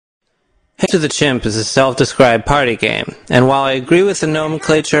to the Chimp is a self-described party game, and while I agree with the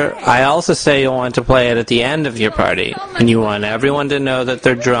nomenclature, I also say you'll want to play it at the end of your party, and you want everyone to know that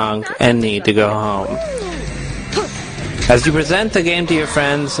they're drunk and need to go home. As you present the game to your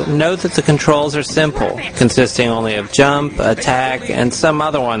friends, note that the controls are simple, consisting only of jump, attack, and some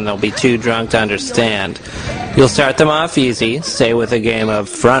other one they'll be too drunk to understand. You'll start them off easy, say with a game of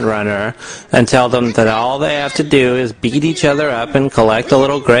Front Runner, and tell them that all they have to do is beat each other up and collect the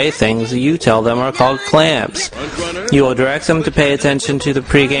little gray things you tell them are called clamps. You will direct them to pay attention to the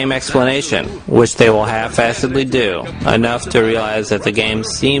pre-game explanation, which they will half-assedly do, enough to realize that the game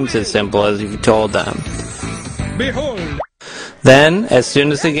seems as simple as you told them. Behold! Then, as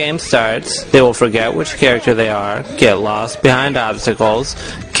soon as the game starts, they will forget which character they are, get lost behind obstacles,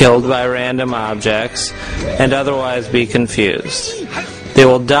 killed by random objects, and otherwise be confused. They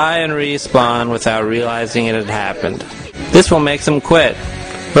will die and respawn without realizing it had happened. This will make them quit.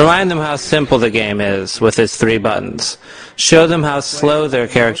 Remind them how simple the game is with its 3 buttons. Show them how slow their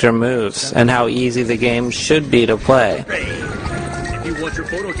character moves and how easy the game should be to play.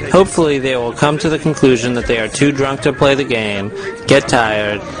 Hopefully they will come to the conclusion that they are too drunk to play the game, get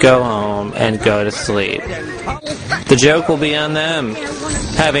tired, go home, and go to sleep. The joke will be on them.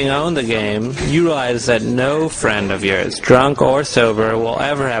 Having owned the game, you realize that no friend of yours, drunk or sober, will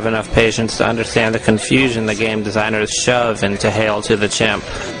ever have enough patience to understand the confusion the game designers shove into Hail to the Chimp.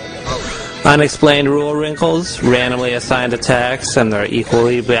 Unexplained rule wrinkles, randomly assigned attacks and their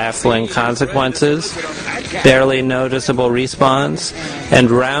equally baffling consequences, barely noticeable respawns, and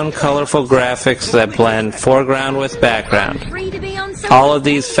round colorful graphics that blend foreground with background. All of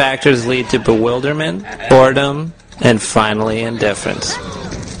these factors lead to bewilderment, boredom, and finally indifference.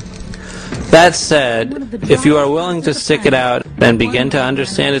 That said, if you are willing to stick it out and begin to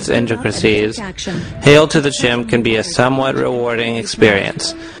understand its intricacies, Hail to the Chimp can be a somewhat rewarding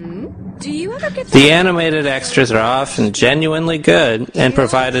experience. The animated extras are often genuinely good and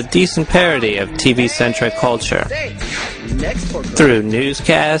provide a decent parody of TV-centric culture. Through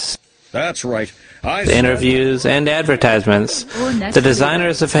newscasts, That's right. interviews, and advertisements, the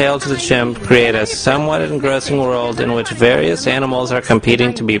designers of Hail to the Chimp create a somewhat engrossing world in which various animals are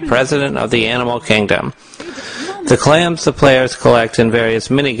competing to be president of the animal kingdom. The clams the players collect in various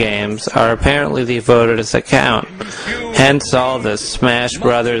minigames are apparently the voters that count. Hence all the Smash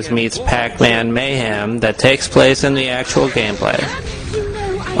Brothers meets Pac-Man mayhem that takes place in the actual gameplay.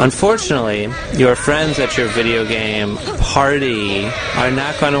 Unfortunately, your friends at your video game party are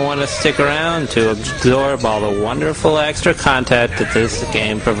not going to want to stick around to absorb all the wonderful extra content that this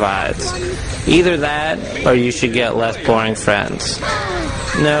game provides. Either that, or you should get less boring friends.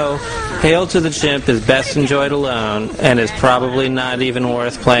 No, Hail to the Chimp is best enjoyed alone, and is probably not even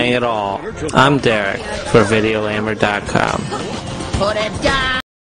worth playing at all. I'm Derek, for Videolamer.com. Put it down!